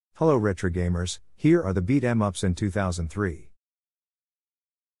Hello retro gamers, here are the beatemups in 2003.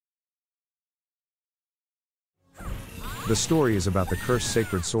 The story is about the cursed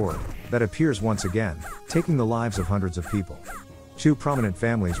sacred sword that appears once again, taking the lives of hundreds of people. 2 prominent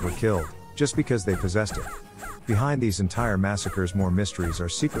families were killed just because they possessed it. Behind these entire massacres, more mysteries are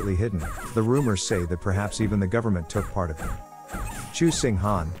secretly hidden. The rumors say that perhaps even the government took part of them. Chu Sing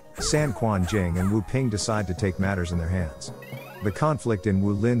Han, San Quan Jing and Wu Ping decide to take matters in their hands. The conflict in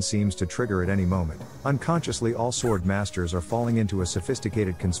Wu Lin seems to trigger at any moment. Unconsciously, all sword masters are falling into a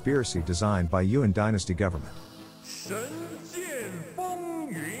sophisticated conspiracy designed by Yuan dynasty government.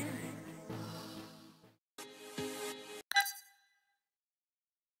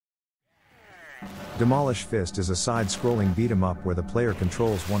 Demolish Fist is a side-scrolling beat-em-up where the player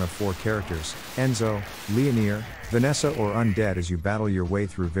controls one of 4 characters, Enzo, Leonir, Vanessa or Undead, as you battle your way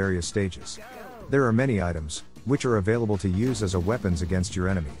through various stages. There are many items, which are available to use as weapons against your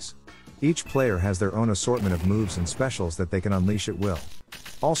enemies. Each player has their own assortment of moves and specials that they can unleash at will.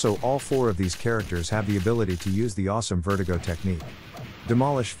 Also, all 4 of these characters have the ability to use the awesome vertigo technique.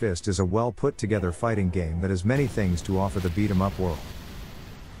 Demolish Fist is a well put together fighting game that has many things to offer the beat-em-up world.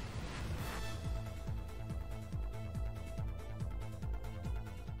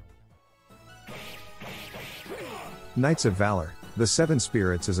 Knights of Valor, The 7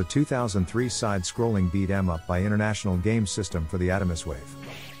 Spirits is a 2003 side-scrolling beat-em-up by International Game System for the Adamus Wave.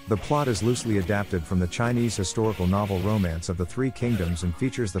 The plot is loosely adapted from the Chinese historical novel Romance of the 3 Kingdoms and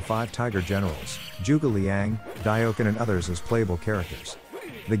features the 5 tiger generals, Zhuge Liang, Daiokan and others as playable characters.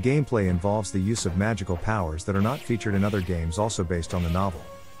 The gameplay involves the use of magical powers that are not featured in other games also based on the novel.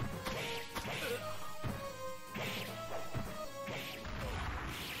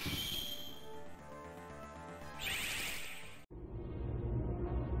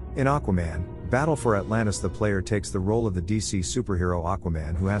 In Aquaman, Battle for Atlantis, the player takes the role of the DC superhero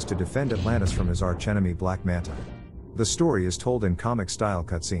Aquaman, who has to defend Atlantis from his archenemy Black Manta. The story is told in comic-style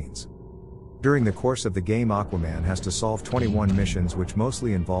cutscenes. During the course of the game, Aquaman has to solve 21 missions which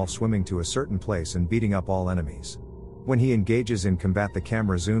mostly involve swimming to a certain place and beating up all enemies. When he engages in combat, the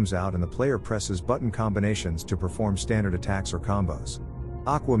camera zooms out and the player presses button combinations to perform standard attacks or combos.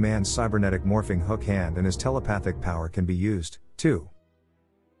 Aquaman's cybernetic morphing hook hand and his telepathic power can be used, too.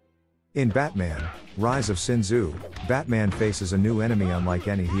 In Batman, Rise of Sin Tzu, Batman faces a new enemy unlike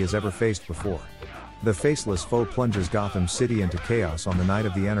any he has ever faced before. The faceless foe plunges Gotham City into chaos on the night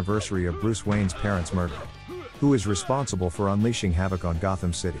of the anniversary of Bruce Wayne's parents' murder. Who is responsible for unleashing havoc on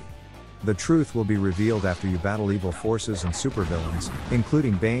Gotham City? The truth will be revealed after you battle evil forces and supervillains,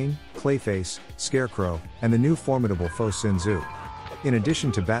 including Bane, Clayface, Scarecrow, and the new formidable foe Sin Tzu. In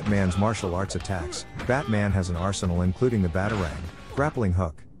addition to Batman's martial arts attacks, Batman has an arsenal including the Batarang, grappling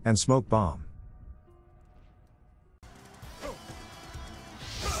hook, and smoke bomb.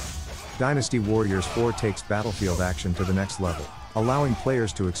 Dynasty Warriors 4 takes battlefield action to the next level, allowing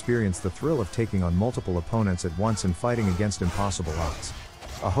players to experience the thrill of taking on multiple opponents at once and fighting against impossible odds.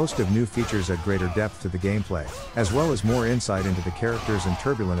 A host of new features add greater depth to the gameplay, as well as more insight into the characters and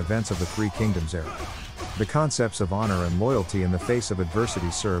turbulent events of the 3 Kingdoms era. The concepts of honor and loyalty in the face of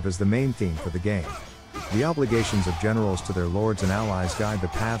adversity serve as the main theme for the game. The obligations of generals to their lords and allies guide the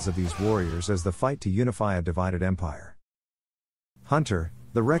paths of these warriors as the fight to unify a divided empire. Hunter,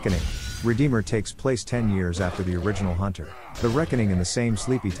 The Reckoning. Redeemer takes place 10 years after the original Hunter, The Reckoning, in the same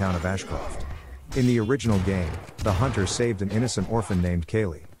sleepy town of Ashcroft. In the original game, the Hunter saved an innocent orphan named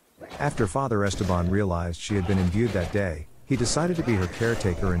Kaylee. After Father Esteban realized she had been imbued that day, he decided to be her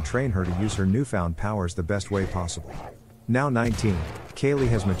caretaker and train her to use her newfound powers the best way possible. Now 19, Kaylee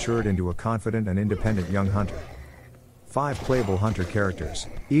has matured into a confident and independent young hunter. 5 playable hunter characters,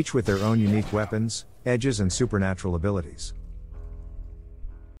 each with their own unique weapons, edges and supernatural abilities.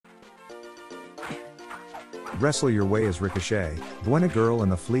 Wrestle your way as Ricochet, Buena Girl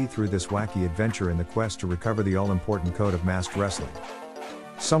and the Flea through this wacky adventure in the quest to recover the all-important code of masked wrestling.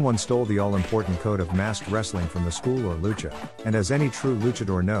 Someone stole the all-important code of masked wrestling from the school or lucha, and as any true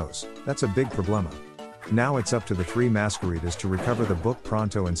luchador knows, that's a big problema. Now it's up to the 3 mascaritas to recover the book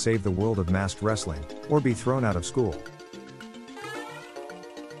pronto and save the world of masked wrestling, or be thrown out of school.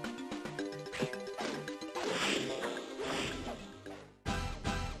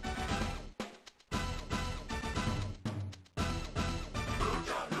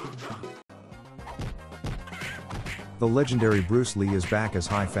 The legendary Bruce Lee is back as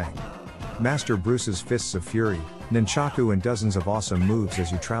Hai Feng. Master Bruce's Fists of Fury, nunchaku and dozens of awesome moves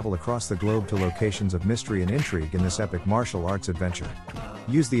as you travel across the globe to locations of mystery and intrigue in this epic martial arts adventure.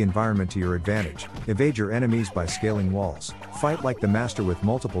 Use the environment to your advantage, evade your enemies by scaling walls, fight like the master with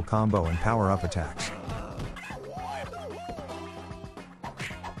multiple combo and power-up attacks.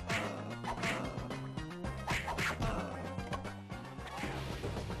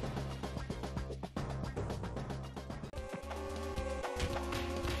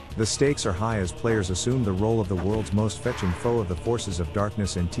 The stakes are high as players assume the role of the world's most fetching foe of the forces of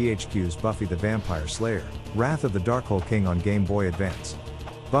darkness in THQ's Buffy the Vampire Slayer, Wrath of the Darkhul King on Game Boy Advance.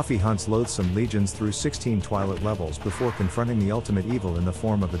 Buffy hunts loathsome legions through 16 Twilight levels before confronting the ultimate evil in the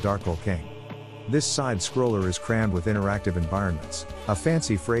form of the Darkhul King. This side-scroller is crammed with interactive environments, a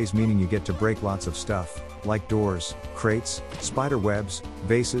fancy phrase meaning you get to break lots of stuff, like doors, crates, spider webs,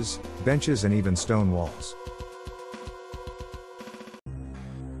 vases, benches and even stone walls.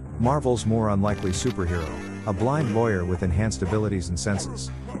 Marvel's more unlikely superhero, a blind lawyer with enhanced abilities and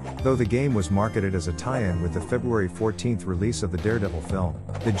senses. Though the game was marketed as a tie-in with the February 14th release of the Daredevil film,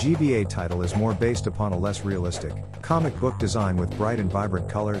 the GBA title is more based upon a less realistic, comic book design with bright and vibrant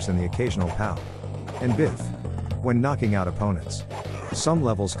colors and the occasional pow and biff when knocking out opponents. Some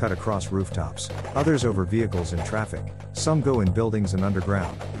levels cut across rooftops, others over vehicles in traffic, some go in buildings and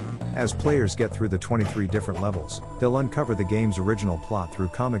underground. As players get through the 23 different levels, they'll uncover the game's original plot through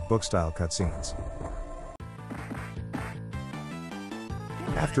comic book-style cutscenes.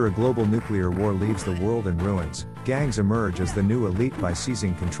 After a global nuclear war leaves the world in ruins, gangs emerge as the new elite by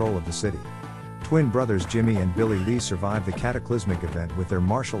seizing control of the city. Twin brothers Jimmy and Billy Lee survive the cataclysmic event with their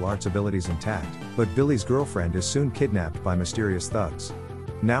martial arts abilities intact, but Billy's girlfriend is soon kidnapped by mysterious thugs.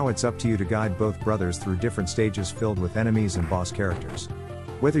 Now it's up to you to guide both brothers through different stages filled with enemies and boss characters.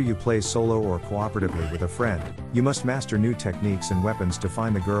 Whether you play solo or cooperatively with a friend, you must master new techniques and weapons to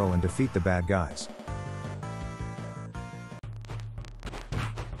find the girl and defeat the bad guys.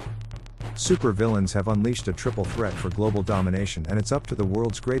 Supervillains have unleashed a triple threat for global domination, and it's up to the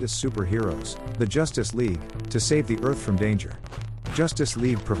world's greatest superheroes, the Justice League, to save the Earth from danger. Justice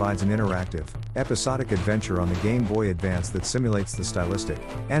League provides an interactive, episodic adventure on the Game Boy Advance that simulates the stylistic,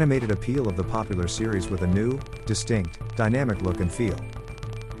 animated appeal of the popular series with a new, distinct, dynamic look and feel.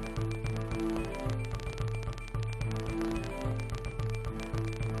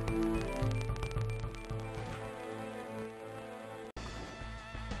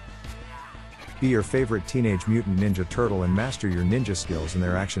 Be your favorite Teenage Mutant Ninja Turtle and master your ninja skills in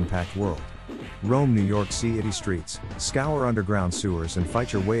their action-packed world. Roam New York City streets, scour underground sewers and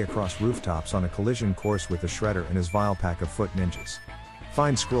fight your way across rooftops on a collision course with the Shredder and his vile pack of foot ninjas.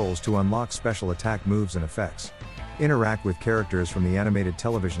 Find scrolls to unlock special attack moves and effects. Interact with characters from the animated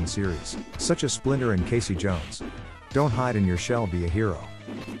television series, such as Splinter and Casey Jones. Don't hide in your shell, be a hero.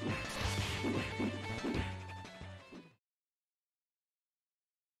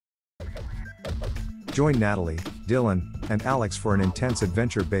 Join Natalie, Dylan, and Alex for an intense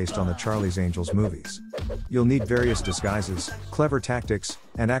adventure based on the Charlie's Angels movies. You'll need various disguises, clever tactics,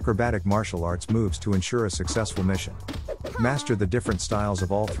 and acrobatic martial arts moves to ensure a successful mission. Master the different styles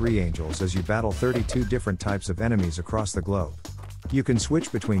of all three angels as you battle 32 different types of enemies across the globe. You can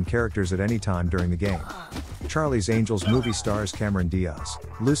switch between characters at any time during the game. Charlie's Angels movie stars Cameron Diaz,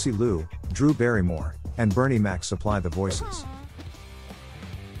 Lucy Liu, Drew Barrymore, and Bernie Mac supply the voices.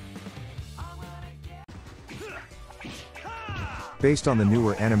 Based on the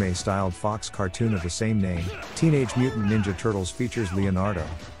newer anime-styled Fox cartoon of the same name, Teenage Mutant Ninja Turtles features Leonardo,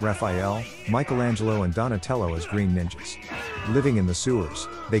 Raphael, Michelangelo and Donatello as green ninjas. Living in the sewers,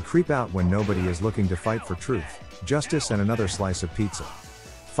 they creep out when nobody is looking to fight for truth, justice and another slice of pizza.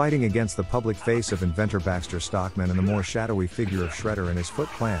 Fighting against the public face of inventor Baxter Stockman and the more shadowy figure of Shredder and his Foot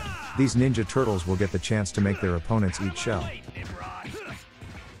Clan, these Ninja Turtles will get the chance to make their opponents eat shell.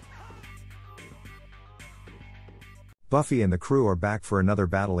 Buffy and the crew are back for another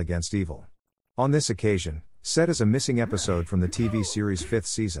battle against evil. On this occasion, set as a missing episode from the TV series' 5th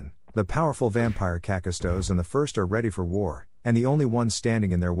season, the powerful vampire Kakistos and the First are ready for war, and the only one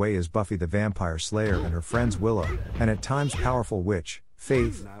standing in their way is Buffy the Vampire Slayer and her friends Willow, and at times powerful witch,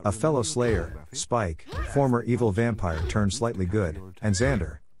 Faith, a fellow Slayer, Spike, former evil vampire turned slightly good, and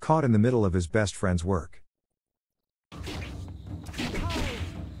Xander, caught in the middle of his best friend's work.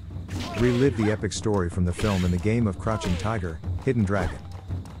 Relive the epic story from the film in the game of Crouching Tiger, Hidden Dragon.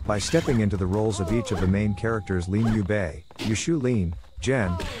 By stepping into the roles of each of the main characters Lin Yu Bei, Yushu Lin,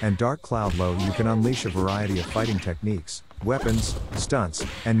 Jen, and Dark Cloud Lo, you can unleash a variety of fighting techniques, weapons, stunts,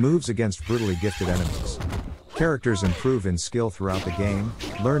 and moves against brutally gifted enemies. Characters improve in skill throughout the game,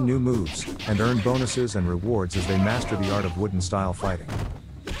 learn new moves, and earn bonuses and rewards as they master the art of wooden-style fighting.